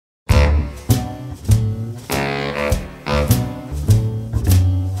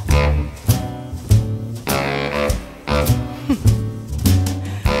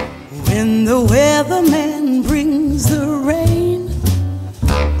the weatherman brings the rain,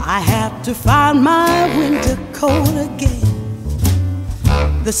 I have to find my winter coat again.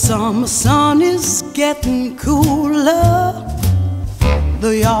 The summer sun is getting cooler,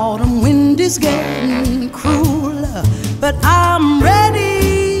 the autumn wind is getting crueler, but I'm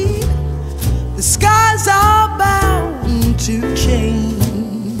ready. The skies are bound to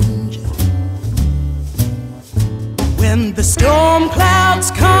change. When the storm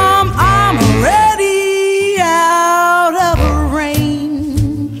clouds come, I'm ready out of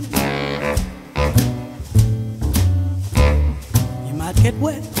rain. You might get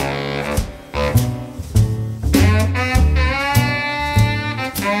wet.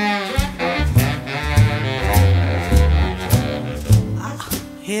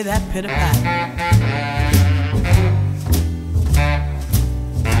 Hear that pitter-patter.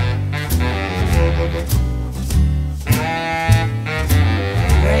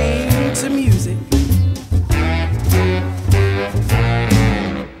 Rain to music.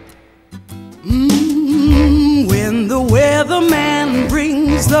 When the weatherman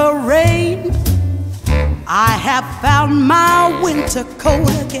brings the rain, I have found my winter coat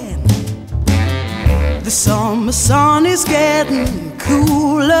again. The summer sun is getting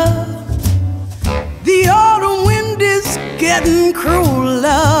cooler, the autumn wind is getting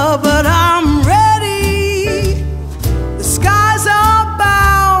crueler, but I'm ready. The skies are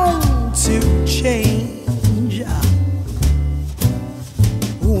bound to change.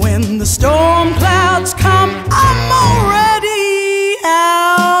 When the storm clouds come, I'm already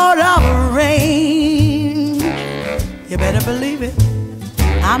out of range. You better believe it,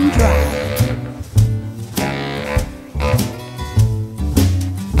 I'm dry.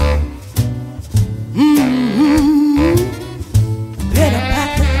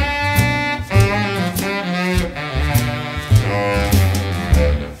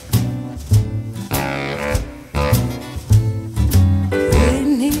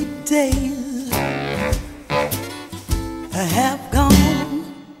 Rainy days have